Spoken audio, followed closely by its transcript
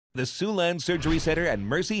The Siouxland Surgery Center and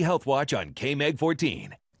Mercy Health Watch on KMEG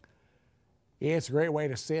 14. It's a great way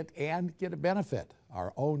to sit and get a benefit.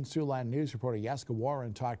 Our own Siouxland News reporter Jessica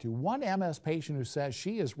Warren talked to one MS patient who says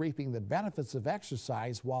she is reaping the benefits of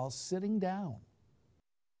exercise while sitting down.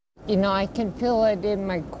 You know, I can feel it in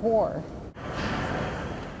my core.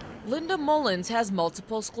 Linda Mullins has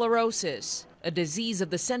multiple sclerosis, a disease of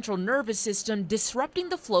the central nervous system disrupting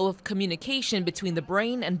the flow of communication between the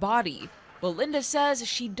brain and body. But Linda says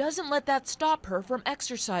she doesn't let that stop her from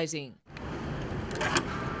exercising.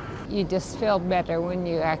 You just feel better when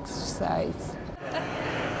you exercise.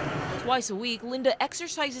 Twice a week, Linda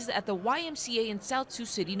exercises at the YMCA in South Sioux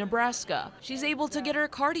City, Nebraska. She's able to get her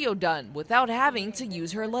cardio done without having to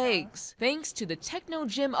use her legs, thanks to the Techno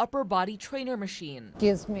Gym upper body trainer machine.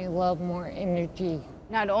 Gives me a little more energy.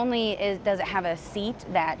 Not only does it have a seat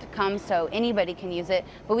that comes so anybody can use it,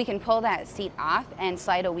 but we can pull that seat off and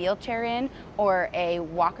slide a wheelchair in or a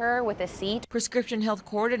walker with a seat. Prescription health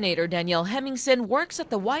coordinator Danielle Hemmingson works at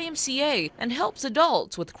the YMCA and helps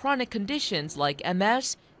adults with chronic conditions like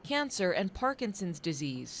MS, cancer, and Parkinson's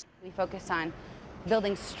disease. We focus on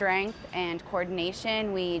building strength and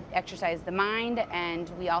coordination. We exercise the mind,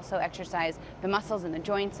 and we also exercise the muscles and the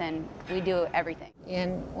joints, and we do everything.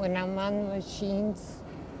 And when I'm on the machines,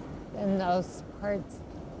 then those parts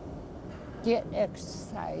get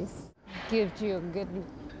exercise. Gives you a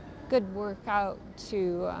good workout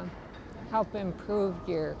to help improve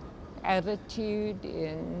your attitude,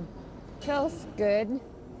 and feels good.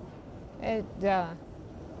 It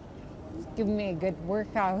gives me a good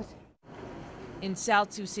workout. In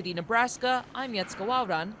South Sioux City, Nebraska, I'm Jessica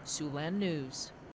Warren, Siouxland News.